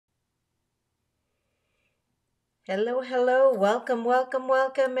Hello, hello. Welcome, welcome,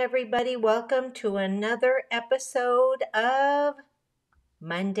 welcome, everybody. Welcome to another episode of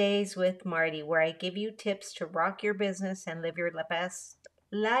Mondays with Marty, where I give you tips to rock your business and live your best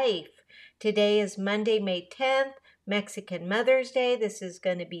life. Today is Monday, May 10th, Mexican Mother's Day. This is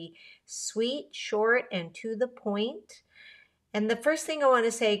going to be sweet, short, and to the point. And the first thing I want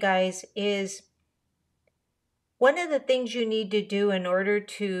to say, guys, is one of the things you need to do in order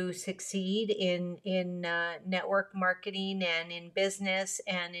to succeed in network marketing and in business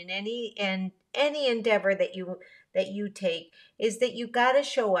and in any endeavor that you take is that you got to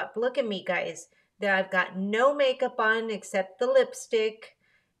show up. Look at me, guys. That I've got no makeup on except the lipstick,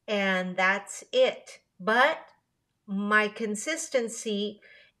 and that's it. But my consistency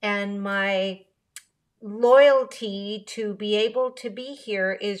and my loyalty to be able to be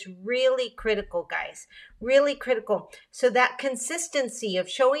here is really critical, guys. Really critical. So that consistency of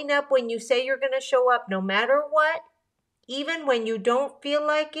showing up when you say you're going to show up no matter what, even when you don't feel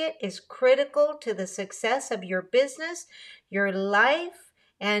like it, is critical to the success of your business, your life,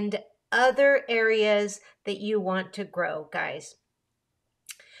 and other areas that you want to grow, guys.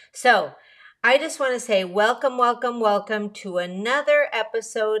 So I just want to say welcome, welcome, welcome to another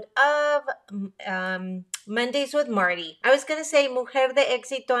episode of Mondays with Marty. I was going to say Mujer de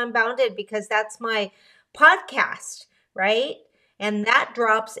Éxito Unbounded because that's my podcast, right? And that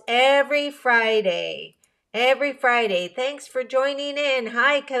drops every Friday. Every Friday. Thanks for joining in.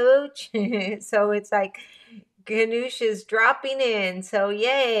 Hi, Coach. So it's like Ganoush is dropping in. So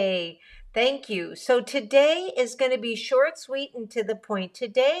yay. Thank you. So today is going to be short, sweet, and to the point.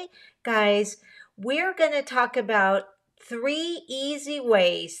 Today, guys, we're going to talk about 3 easy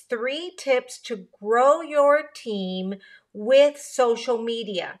ways, 3 tips to grow your team with social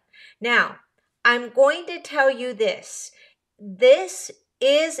media. Now, I'm going to tell you this. This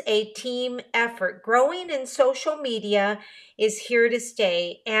is a team effort. Growing in social media is here to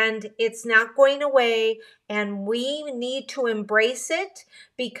stay, and it's not going away, and we need to embrace it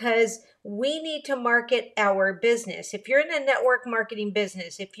because we need to market our business. If you're in a network marketing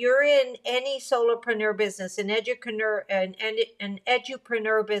business, if you're in any solopreneur business, an edupreneur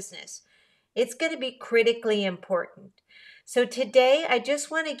business, it's going to be critically important. So today, I just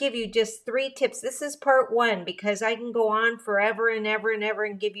want to give you just 3 tips. This is part 1 because I can go on forever and ever and ever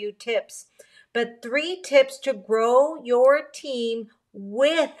and give you tips. But 3 tips to grow your team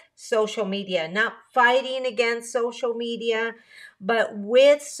with social media, not fighting against social media, but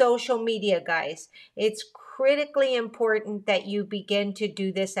with social media, guys. It's critically important that you begin to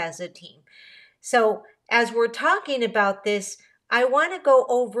do this as a team. So as we're talking about this, I want to go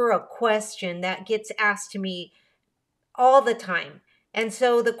over a question that gets asked to me all the time. And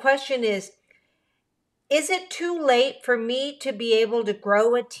so the question is it too late for me to be able to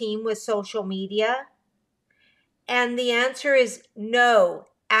grow a team with social media? And the answer is no,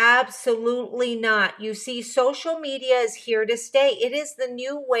 absolutely not. You see, social media is here to stay. It is the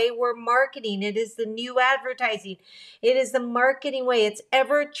new way we're marketing. It is the new advertising. It is the marketing way. It's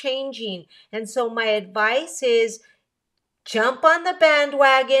ever changing. And so my advice is jump on the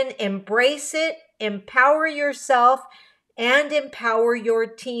bandwagon, embrace it, empower yourself, and empower your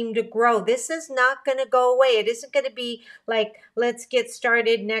team to grow. This is not going to go away. It isn't going to be like, let's get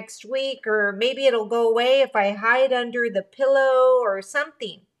started next week, or maybe it'll go away if I hide under the pillow or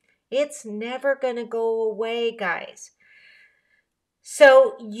something. It's never going to go away, guys.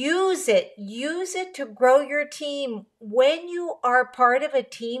 So use it. Use it to grow your team. When you are part of a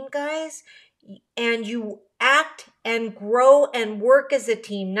team, guys, and you act and grow and work as a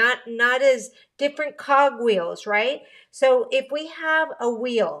team, not as different cogwheels, right? So if we have a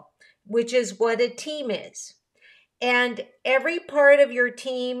wheel, which is what a team is, and every part of your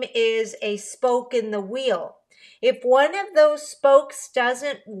team is a spoke in the wheel. If one of those spokes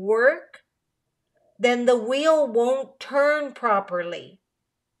doesn't work, then the wheel won't turn properly.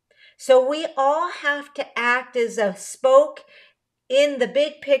 So we all have to act as a spoke in the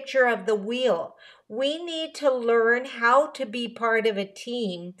big picture of the wheel. We need to learn how to be part of a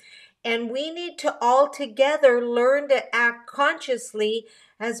team, and we need to all together learn to act consciously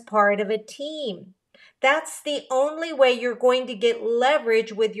as part of a team. That's the only way you're going to get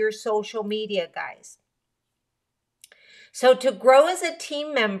leverage with your social media, guys. So to grow as a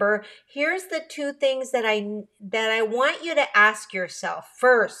team member, here's the 2 things that I want you to ask yourself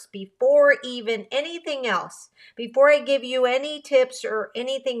first before even anything else, before I give you any tips or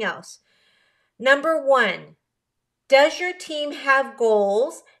anything else. Number 1, does your team have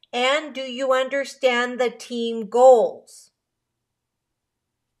goals, and do you understand the team goals?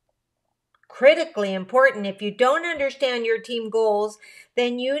 critically important. If you don't understand your team goals,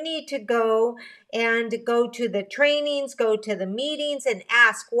 then you need to go to the trainings, go to the meetings and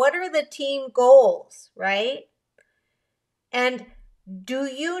ask, what are the team goals, right? And do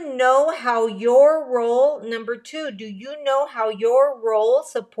you know how your role, number 2, do you know how your role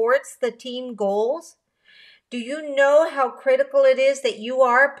supports the team goals? Do you know how critical it is that you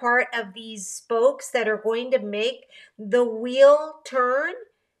are part of these spokes that are going to make the wheel turn?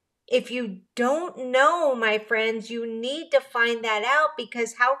 If you don't know, my friends, you need to find that out,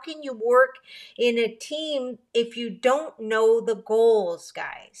 because how can you work in a team if you don't know the goals,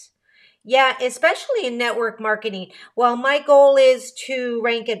 guys? Yeah, especially in network marketing. Well, my goal is to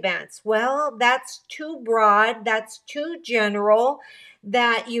rank advance. Well, that's too broad. That's too general.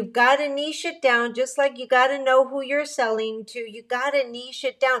 That you've got to niche it down, just like you got to know who you're selling to. You got to niche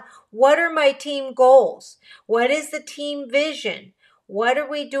it down. What are my team goals? What is the team vision? What are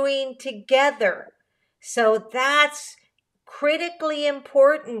we doing together? So that's critically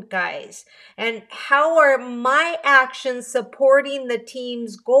important, guys. And how are my actions supporting the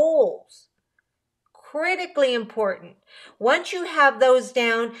team's goals? Critically important. Once you have those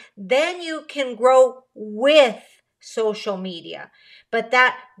down, then you can grow with social media. But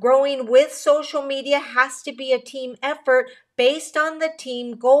that growing with social media has to be a team effort based on the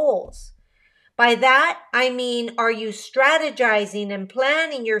team goals. By that, I mean, are you strategizing and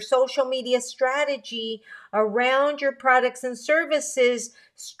planning your social media strategy around your products and services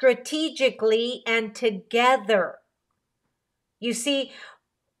strategically and together? You see,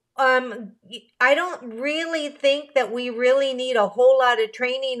 I don't really think that we really need a whole lot of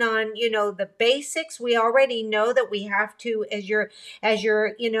training on, the basics. We already know that we have to, as your,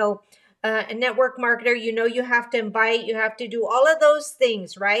 a network marketer, you have to invite, you have to do all of those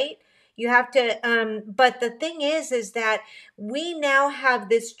things, right? You have to, but the thing is that we now have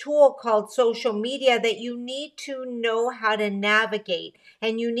this tool called social media that you need to know how to navigate,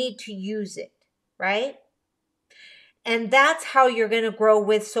 and you need to use it, right? And that's how you're going to grow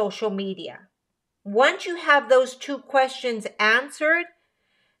with social media. Once you have those 2 questions answered,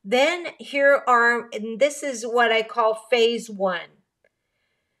 then and this is what I call phase 1.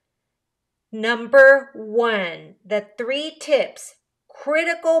 Number 1, the 3 tips,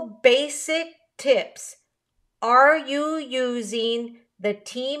 critical basic tips. Are you using the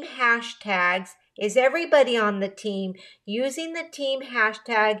team hashtags? Is everybody on the team using the team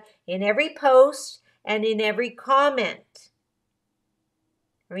hashtag in every post and in every comment?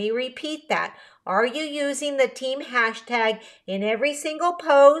 Let me repeat that. Are you using the team hashtag in every single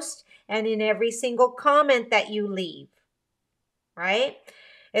post and in every single comment that you leave? Right?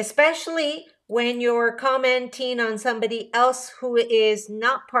 Especially when you're commenting on somebody else who is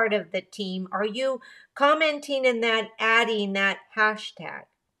not part of the team. Are you commenting and adding that hashtag?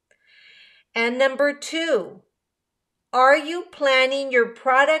 And number 2, are you planning your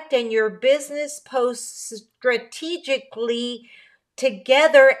product and your business posts strategically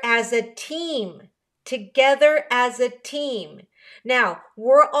together as a team? Together as a team. Now,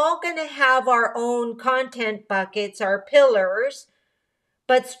 we're all going to have our own content buckets, our pillars,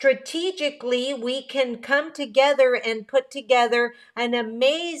 but strategically we can come together and put together an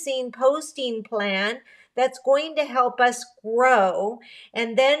amazing posting plan that's going to help us grow.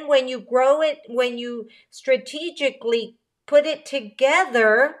 And then when you grow it, when you strategically put it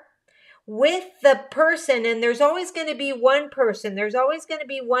together with the person, and there's always going to be one person, there's always going to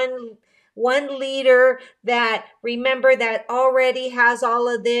be one leader that, remember, that already has all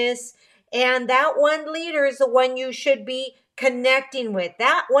of this, and that one leader is the one you should be connecting with.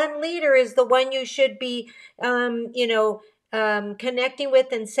 That one leader is the one you should be connecting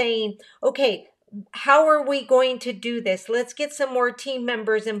with and saying, okay, how are we going to do this? Let's get some more team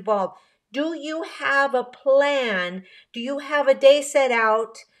members involved. Do you have a plan? Do you have a day set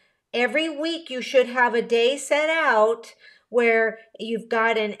out? Every week you should have a day set out where you've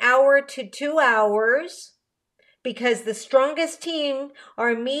got an hour to 2 hours, because the strongest team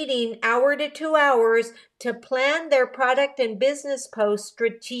are meeting hour to 2 hours to plan their product and business posts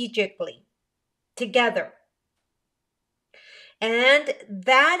strategically together. And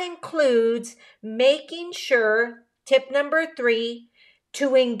that includes making sure, tip number 3,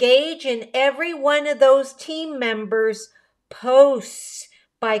 to engage in every one of those team members' posts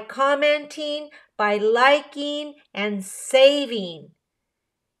by commenting, by liking, and saving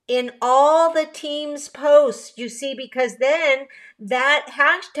in all the team's posts, you see, because then that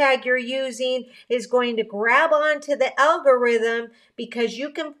hashtag you're using is going to grab onto the algorithm, because you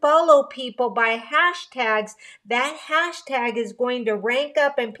can follow people by hashtags. That hashtag is going to rank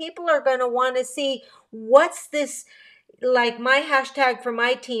up, and people are going to want to see, what's this like my hashtag for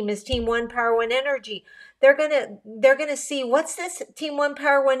my team is Team One Power One Energy. They're gonna see, what's this Team One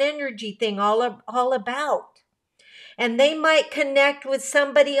Power One Energy thing all about. And they might connect with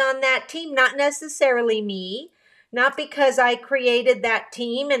somebody on that team, not necessarily me, not because I created that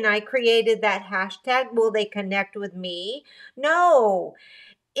team and I created that hashtag. Will they connect with me? No.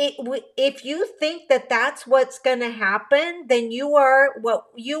 If you think that that's what's going to happen, then you are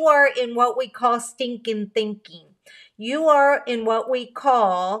in what we call stinking thinking. You are in what we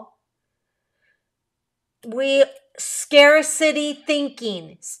call scarcity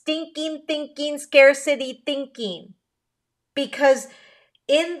thinking, stinking thinking, scarcity thinking. Because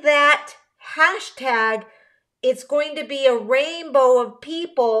in that hashtag, it's going to be a rainbow of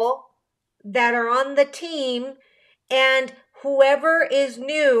people that are on the team, and whoever is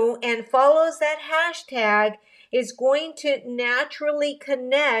new and follows that hashtag is going to naturally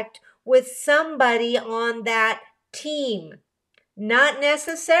connect with somebody on that team. Not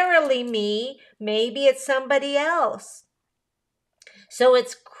necessarily me, maybe it's somebody else. So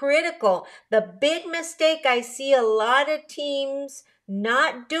it's critical. The big mistake I see a lot of teams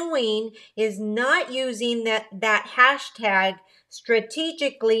not doing is not using that hashtag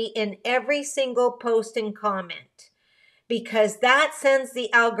strategically in every single post and comment, because that sends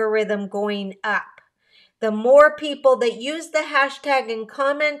the algorithm going up. The more people that use the hashtag and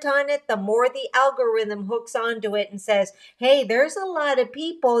comment on it, the more the algorithm hooks onto it and says, hey, there's a lot of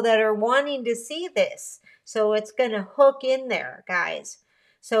people that are wanting to see this. So it's going to hook in there, guys.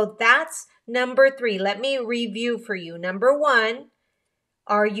 So that's number 3. Let me review for you. Number 1,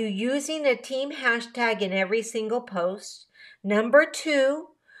 are you using a team hashtag in every single post? Number 2,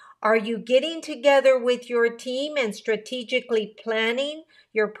 are you getting together with your team and strategically planning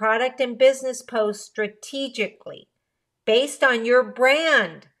your product and business posts strategically based on your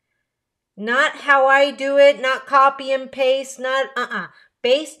brand? Not how I do it, not copy and paste,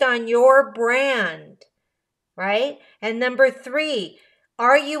 based on your brand, right? And number 3,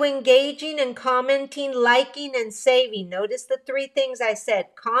 are you engaging and commenting, liking and saving? Notice the 3 things I said: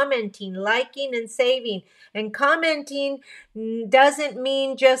 commenting, liking and saving. And commenting doesn't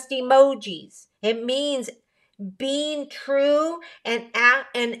mean just emojis. It means being true and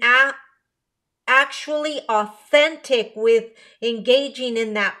actually authentic with engaging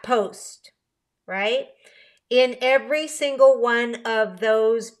in that post, right? In every single one of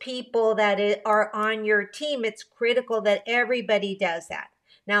those people that are on your team, it's critical that everybody does that.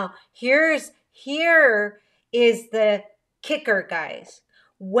 Now, here is the kicker, guys.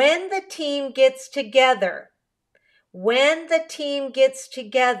 When the team gets together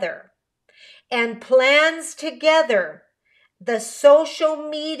and plans together the social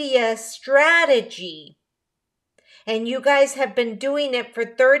media strategy, and you guys have been doing it for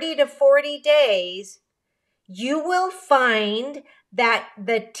 30 to 40 days, you will find that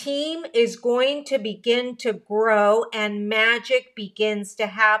the team is going to begin to grow and magic begins to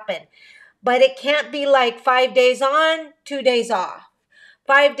happen. But it can't be like 5 days on, 2 days off.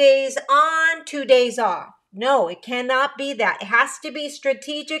 5 days on, 2 days off. No, it cannot be that. It has to be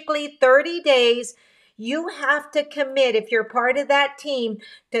strategically 30 days. You have to commit, if you're part of that team,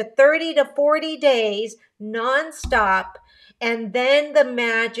 to 30 to 40 days nonstop, and then the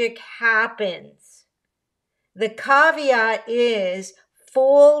magic happens. The caveat is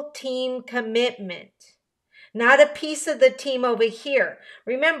full team commitment, not a piece of the team over here.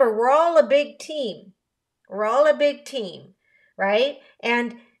 Remember, we're all a big team. We're all a big team, right?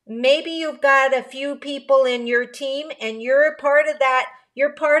 And maybe you've got a few people in your team and you're part of that.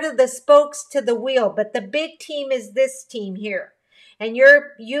 You're part of the spokes to the wheel, but the big team is this team here. And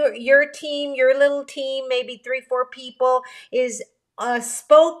your team, your little team, maybe 3-4 people, is a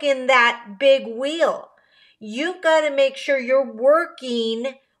spoke in that big wheel. You've got to make sure you're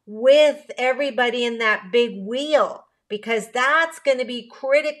working with everybody in that big wheel, because that's going to be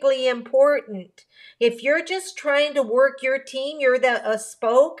critically important. If you're just trying to work your team, you're a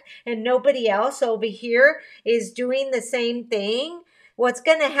spoke and nobody else over here is doing the same thing, what's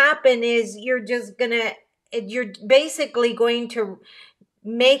going to happen is you're basically going to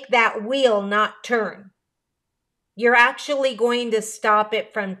make that wheel not turn. You're actually going to stop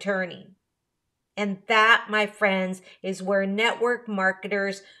it from turning. And that, my friends, is where network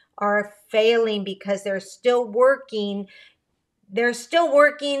marketers are failing, because they're still working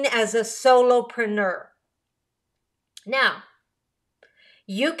as a solopreneur. Now,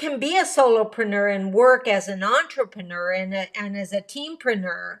 you can be a solopreneur and work as an entrepreneur and as a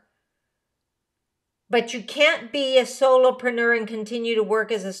teampreneur, but you can't be a solopreneur and continue to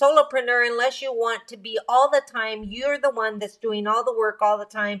work as a solopreneur unless you want to be all the time. You're the one that's doing all the work all the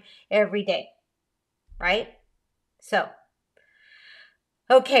time, every day, right? So,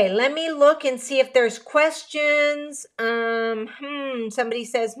 okay, let me look and see if there's questions. Somebody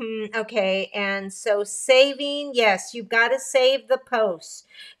says, okay. And so saving, yes, you've got to save the posts.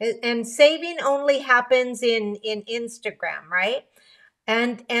 And saving only happens in Instagram, right?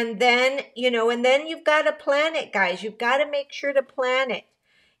 And then, and then you've got to plan it, guys. You've got to make sure to plan it.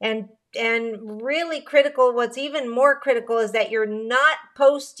 And really critical, what's even more critical is that you're not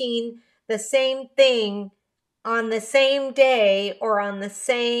posting the same thing on the same day or on the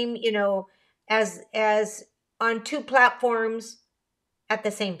same, as on two platforms at the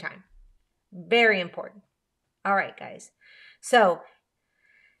same time. Very important. All right, guys. So,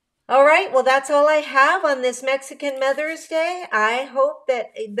 all right, well, that's all I have on this Mexican Mother's Day. I hope that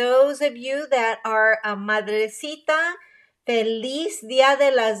those of you that are a madrecita, Feliz Dia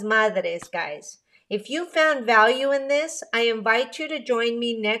de las Madres, guys. If you found value in this, I invite you to join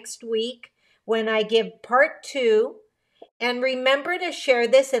me next week when I give part 2. And remember to share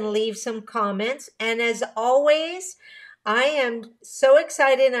this and leave some comments. And as always, I am so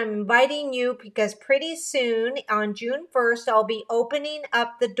excited. I'm inviting you because pretty soon on June 1st, I'll be opening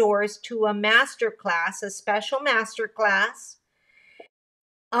up the doors to a masterclass, a special masterclass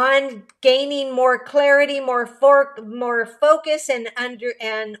on gaining more clarity, more focus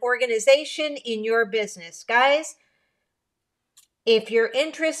and organization in your business. Guys, if you're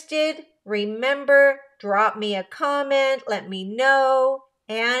interested, remember, drop me a comment, let me know,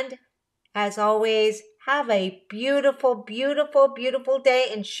 and as always, have a beautiful, beautiful, beautiful day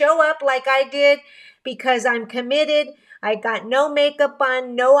and show up like I did because I'm committed. I got no makeup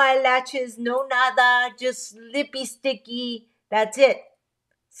on, no eyelashes, no nada, just lippy sticky. That's it.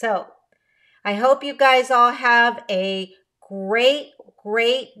 So I hope you guys all have a great,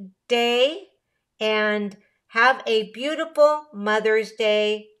 great day and have a beautiful Mother's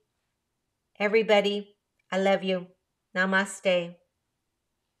Day. Everybody, I love you. Namaste.